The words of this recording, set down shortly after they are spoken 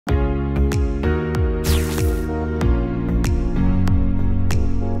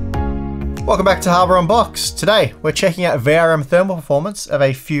Welcome back to Harbour Unboxed. Today we're checking out VRM thermal performance of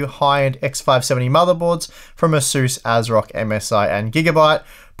a few high-end X570 motherboards from ASUS, Asrock, MSI and Gigabyte,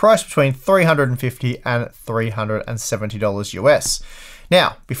 priced between $350 and $370 US.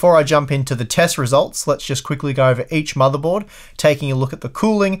 Now, before I jump into the test results, let's just quickly go over each motherboard, taking a look at the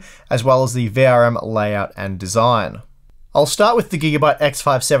cooling as well as the VRM layout and design. I'll start with the Gigabyte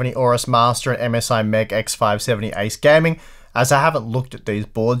X570 Aorus Master and MSI MEG X570 Ace Gaming, as I haven't looked at these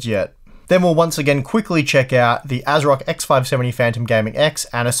boards yet. Then we'll once again quickly check out the Asrock X570 Phantom Gaming X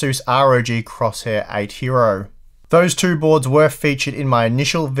and ASUS ROG Crosshair 8 Hero. Those two boards were featured in my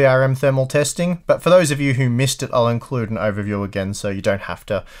initial VRM thermal testing, but for those of you who missed it, I'll include an overview again so you don't have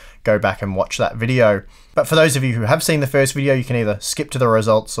to go back and watch that video. But for those of you who have seen the first video, you can either skip to the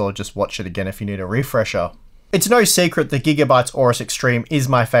results or just watch it again if you need a refresher. It's no secret that Gigabyte's Aorus Extreme is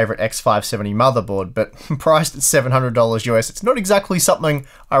my favourite X570 motherboard, but priced at $700 US, it's not exactly something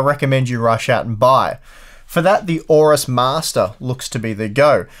I recommend you rush out and buy. For that, the Aorus Master looks to be the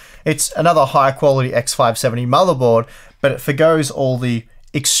go. It's another high quality X570 motherboard, but it forgoes all the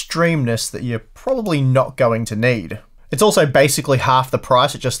extremeness that you're probably not going to need. It's also basically half the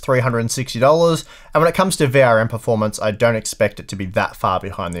price at just $360, and when it comes to VRM performance, I don't expect it to be that far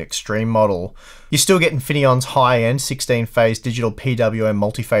behind the Extreme model. You still get Infineon's high-end 16-phase digital PWM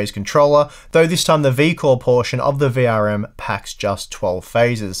multi-phase controller, though this time the V-Core portion of the VRM packs just 12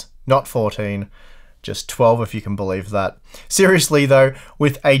 phases, not 14. Just 12 if you can believe that. Seriously though,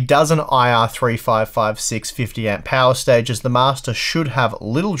 with a dozen IR3556 50A power stages, the Master should have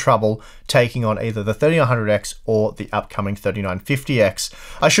little trouble taking on either the 3900X or the upcoming 3950X.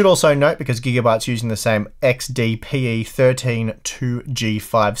 I should also note, because Gigabyte's using the same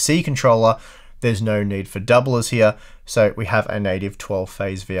XDPE132G5C controller, there's no need for doublers here, so we have a native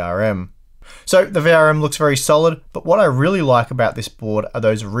 12-phase VRM. So the VRM looks very solid, but what I really like about this board are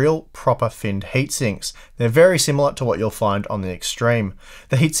those real proper finned heatsinks. They're very similar to what you'll find on the Extreme.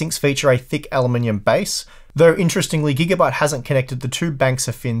 The heatsinks feature a thick aluminium base, though interestingly Gigabyte hasn't connected the two banks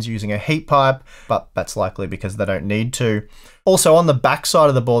of fins using a heat pipe, but that's likely because they don't need to. Also on the back side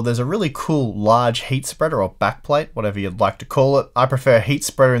of the board there's a really cool large heat spreader or backplate, whatever you'd like to call it. I prefer heat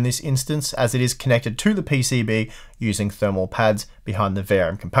spreader in this instance as it is connected to the PCB using thermal pads behind the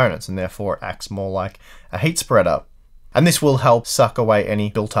VRM components, and therefore it acts more like a heat spreader. And this will help suck away any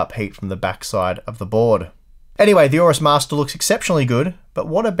built up heat from the back side of the board. Anyway, the Aorus Master looks exceptionally good, but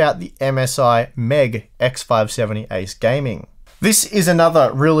what about the MSI MEG X570 Ace Gaming? This is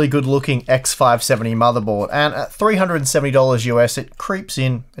another really good looking X570 motherboard, and at $370 US it creeps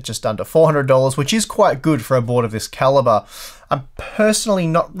in at just under $400, which is quite good for a board of this caliber. I'm personally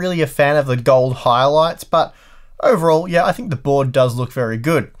not really a fan of the gold highlights, but overall, yeah, I think the board does look very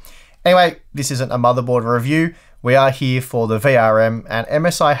good. Anyway, this isn't a motherboard review. We are here for the VRM, and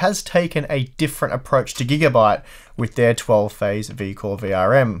MSI has taken a different approach to Gigabyte with their 12-phase V-Core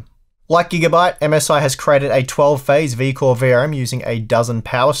VRM. Like Gigabyte, MSI has created a 12-phase V-Core VRM using a dozen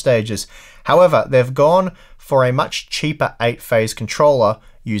power stages. However, they've gone for a much cheaper 8-phase controller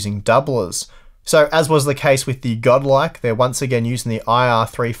using doublers. So as was the case with the Godlike, they're once again using the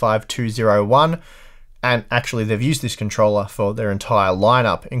IR35201, and actually they've used this controller for their entire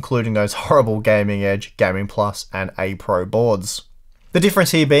lineup, including those horrible Gaming Edge, Gaming Plus and A Pro boards. The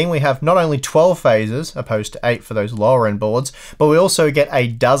difference here being we have not only 12 phases, opposed to 8 for those lower end boards, but we also get a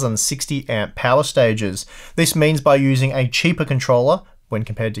dozen 60A power stages. This means by using a cheaper controller, when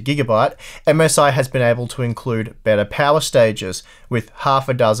compared to Gigabyte, MSI has been able to include better power stages, with half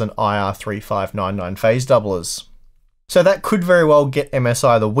a dozen IR3599 phase doublers. So that could very well get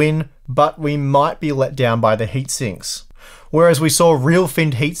MSI the win, but we might be let down by the heatsinks. Whereas we saw real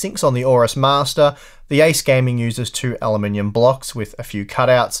finned heatsinks on the Aorus Master, the Ace Gaming uses two aluminium blocks with a few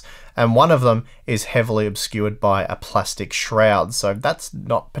cutouts, and one of them is heavily obscured by a plastic shroud, so that's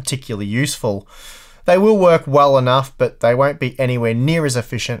not particularly useful. They will work well enough, but they won't be anywhere near as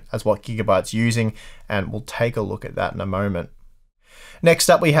efficient as what Gigabyte's using, and we'll take a look at that in a moment. Next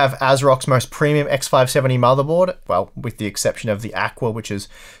up we have Asrock's most premium X570 motherboard, well, with the exception of the Aqua, which is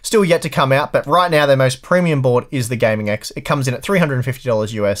still yet to come out, but right now their most premium board is the Gaming X. It comes in at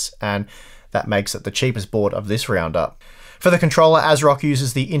 $350 US, and that makes it the cheapest board of this roundup. For the controller, Asrock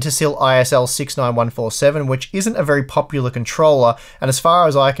uses the Intersil ISL 69147, which isn't a very popular controller, and as far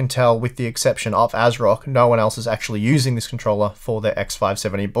as I can tell, with the exception of Asrock, no one else is actually using this controller for their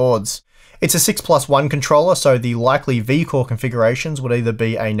X570 boards. It's a 6+1 controller, so the likely V-Core configurations would either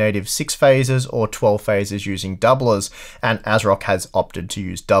be a native 6 phases or 12 phases using doublers, and Asrock has opted to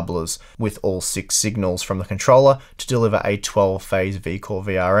use doublers, with all 6 signals from the controller to deliver a 12-phase V-Core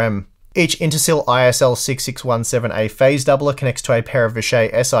VRM. Each Intersil ISL6617A phase doubler connects to a pair of Vishay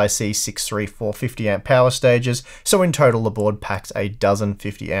SiC 634 50A power stages, so in total the board packs a dozen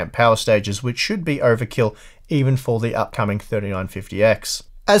 50A power stages, which should be overkill even for the upcoming 3950X.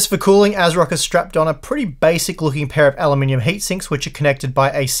 As for cooling, Asrock has strapped on a pretty basic looking pair of aluminium heatsinks which are connected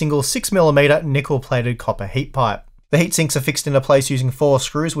by a single 6mm nickel plated copper heat pipe. The heatsinks are fixed into place using 4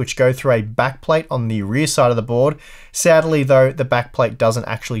 screws which go through a backplate on the rear side of the board. Sadly though, the backplate doesn't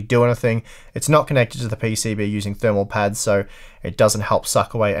actually do anything. It's not connected to the PCB using thermal pads, so it doesn't help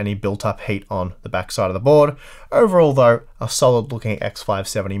suck away any built up heat on the back side of the board. Overall though, a solid looking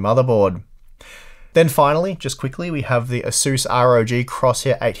X570 motherboard. Then finally, just quickly, we have the ASUS ROG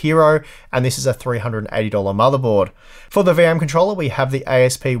Crosshair 8 Hero, and this is a $380 motherboard. For the VRM controller, we have the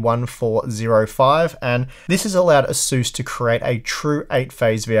ASP1405, and this has allowed ASUS to create a true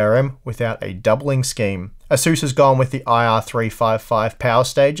 8-phase VRM without a doubling scheme. ASUS has gone with the IR355 power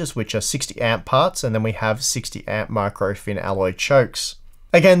stages, which are 60 amp parts, and then we have 60 amp micro fin alloy chokes.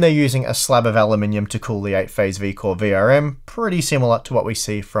 Again, they're using a slab of aluminium to cool the 8-phase V-Core VRM, pretty similar to what we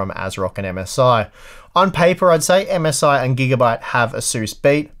see from Asrock and MSI. On paper, I'd say MSI and Gigabyte have ASUS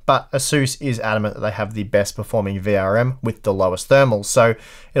beat, but ASUS is adamant that they have the best performing VRM with the lowest thermals, so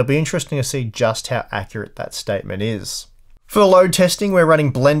it'll be interesting to see just how accurate that statement is. For the load testing, we're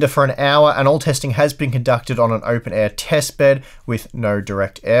running Blender for an hour, and all testing has been conducted on an open air test bed with no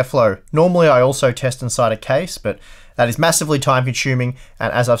direct airflow. Normally I also test inside a case, but that is massively time consuming,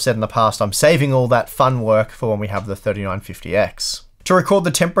 and as I've said in the past, I'm saving all that fun work for when we have the 3950X. To record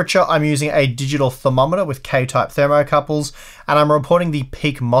the temperature, I'm using a digital thermometer with K-type thermocouples, and I'm reporting the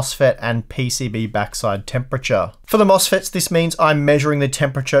peak MOSFET and PCB backside temperature. For the MOSFETs, this means I'm measuring the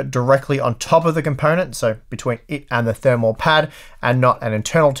temperature directly on top of the component, so between it and the thermal pad, and not an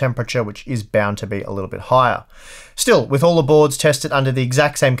internal temperature, which is bound to be a little bit higher. Still, with all the boards tested under the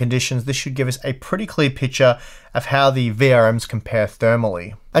exact same conditions, this should give us a pretty clear picture of how the VRMs compare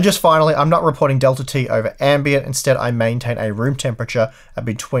thermally. And just finally, I'm not reporting delta T over ambient, instead I maintain a room temperature at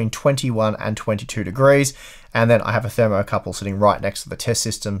between 21 and 22 degrees, and then I have a thermocouple sitting right next to the test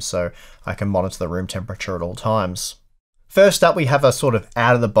system so I can monitor the room temperature at all times. First up, we have a sort of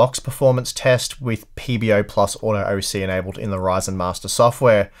out-of-the-box performance test with PBO plus Auto OC enabled in the Ryzen Master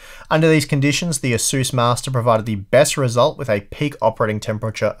software. Under these conditions, the ASUS Master provided the best result with a peak operating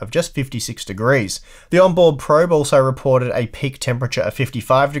temperature of just 56 degrees. The onboard probe also reported a peak temperature of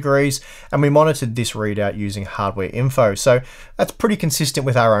 55 degrees, and we monitored this readout using hardware info, so that's pretty consistent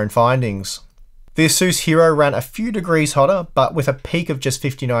with our own findings. The ASUS Hero ran a few degrees hotter, but with a peak of just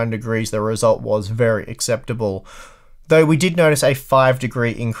 59 degrees, the result was very acceptable. Though we did notice a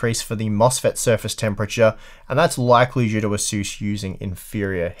 5-degree increase for the MOSFET surface temperature, and that's likely due to ASUS using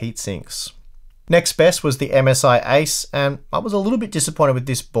inferior heatsinks. Next best was the MSI Ace, and I was a little bit disappointed with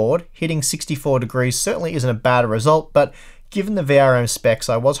this board. Hitting 64 degrees certainly isn't a bad result, but given the VRM specs,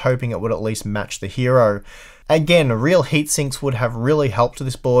 I was hoping it would at least match the Hero. Again, real heatsinks would have really helped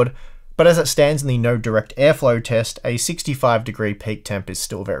this board, but as it stands in the no direct airflow test, a 65-degree peak temp is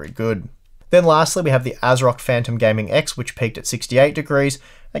still very good. Then lastly, we have the Asrock Phantom Gaming X, which peaked at 68 degrees.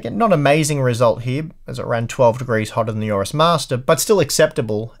 Again, not amazing result here, as it ran 12 degrees hotter than the Aorus Master, but still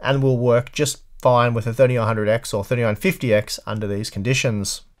acceptable and will work just fine with a 3900X or 3950X under these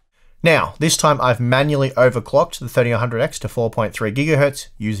conditions. Now, this time I've manually overclocked the 3900X to 4.3 GHz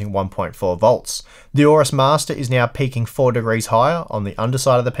using 1.4 volts. The Aorus Master is now peaking 4 degrees higher on the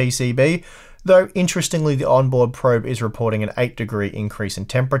underside of the PCB, though interestingly the onboard probe is reporting an 8-degree increase in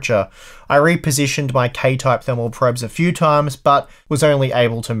temperature. I repositioned my K-type thermal probes a few times, but was only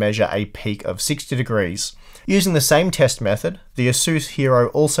able to measure a peak of 60 degrees. Using the same test method, the ASUS Hero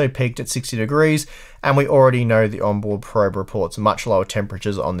also peaked at 60 degrees, and we already know the onboard probe reports much lower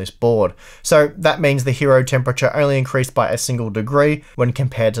temperatures on this board. So that means the Hero temperature only increased by a single degree when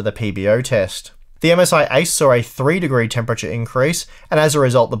compared to the PBO test. The MSI Ace saw a 3-degree temperature increase, and as a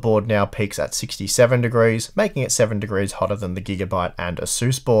result the board now peaks at 67 degrees, making it 7 degrees hotter than the Gigabyte and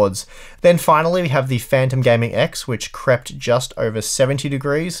ASUS boards. Then finally we have the Phantom Gaming X, which crept just over 70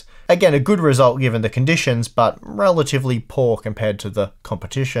 degrees. Again, a good result given the conditions, but relatively poor compared to the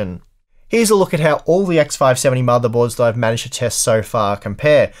competition. Here's a look at how all the X570 motherboards that I've managed to test so far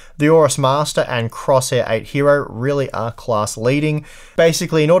compare. The Aorus Master and Crosshair 8 Hero really are class leading.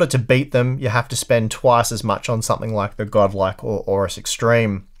 Basically, in order to beat them, you have to spend twice as much on something like the Godlike or Aorus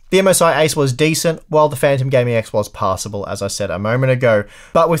Extreme. The MSI Ace was decent, while the Phantom Gaming X was passable, as I said a moment ago,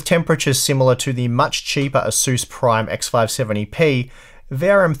 but with temperatures similar to the much cheaper ASUS Prime X570P,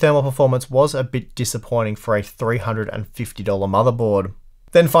 VRM thermal performance was a bit disappointing for a $350 motherboard.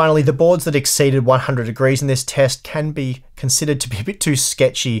 Then finally, the boards that exceeded 100 degrees in this test can be considered to be a bit too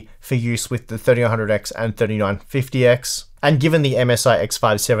sketchy for use with the 3900X and 3950X. And given the MSI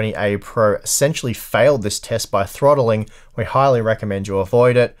X570A Pro essentially failed this test by throttling, we highly recommend you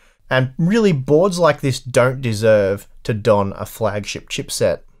avoid it. And really, boards like this don't deserve to don a flagship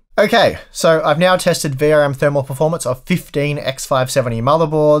chipset. Okay, so I've now tested VRM thermal performance of 15 X570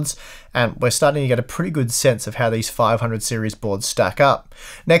 motherboards, and we're starting to get a pretty good sense of how these 500 series boards stack up.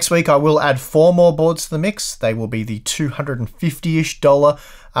 Next week I will add 4 more boards to the mix. They will be the $250-ish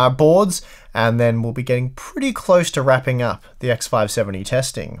boards, and then we'll be getting pretty close to wrapping up the X570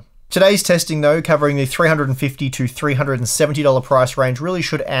 testing. Today's testing though, covering the $350 to $370 price range, really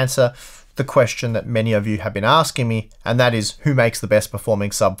should answer the question that many of you have been asking me, and that is, who makes the best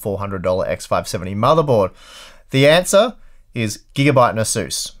performing sub $400 X570 motherboard? The answer is Gigabyte and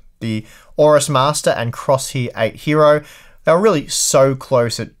ASUS. The Aorus Master and Crosshair 8 Hero, they're really so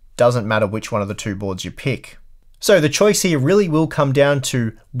close it doesn't matter which one of the two boards you pick. So the choice here really will come down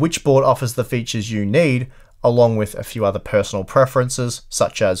to which board offers the features you need, along with a few other personal preferences,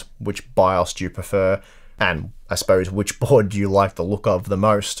 such as which BIOS do you prefer, and I suppose which board do you like the look of the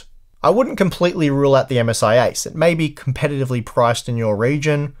most. I wouldn't completely rule out the MSI Ace. It may be competitively priced in your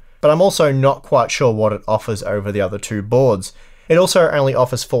region, but I'm also not quite sure what it offers over the other two boards. It also only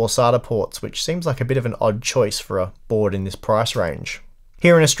offers 4 SATA ports, which seems like a bit of an odd choice for a board in this price range.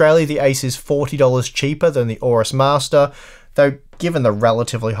 Here in Australia, the Ace is $40 cheaper than the Aorus Master, though given the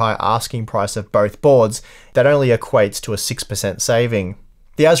relatively high asking price of both boards, that only equates to a 6% saving.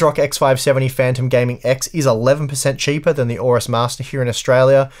 The Asrock X570 Phantom Gaming X is 11% cheaper than the Aorus Master here in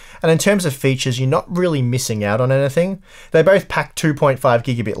Australia, and in terms of features, you're not really missing out on anything. They both pack 2.5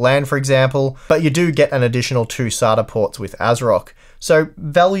 gigabit LAN, for example, but you do get an additional 2 SATA ports with Asrock. So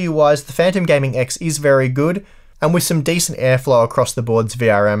value-wise, the Phantom Gaming X is very good, and with some decent airflow across the board's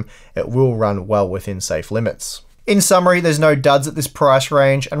VRM, it will run well within safe limits. In summary, there's no duds at this price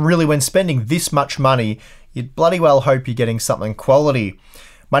range, and really when spending this much money, you'd bloody well hope you're getting something quality.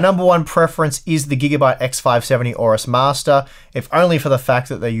 My number one preference is the Gigabyte X570 Aorus Master, if only for the fact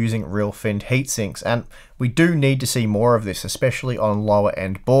that they're using real finned heatsinks, and we do need to see more of this, especially on lower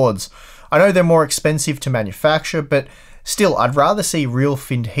end boards. I know they're more expensive to manufacture, but still, I'd rather see real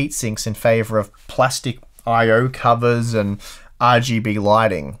finned heatsinks in favour of plastic I/O covers and RGB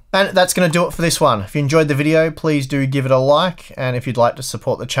lighting. And that's going to do it for this one. If you enjoyed the video, please do give it a like, and if you'd like to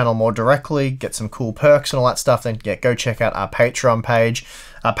support the channel more directly, get some cool perks and all that stuff, then yeah, go check out our Patreon page.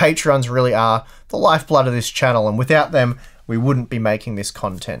 Our Patreons really are the lifeblood of this channel, and without them, we wouldn't be making this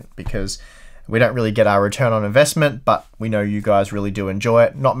content, because we don't really get our return on investment, but we know you guys really do enjoy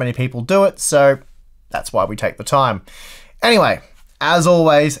it. Not many people do it, so that's why we take the time. Anyway, as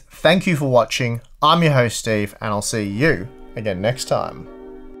always, thank you for watching. I'm your host, Steve, and I'll see you again next time.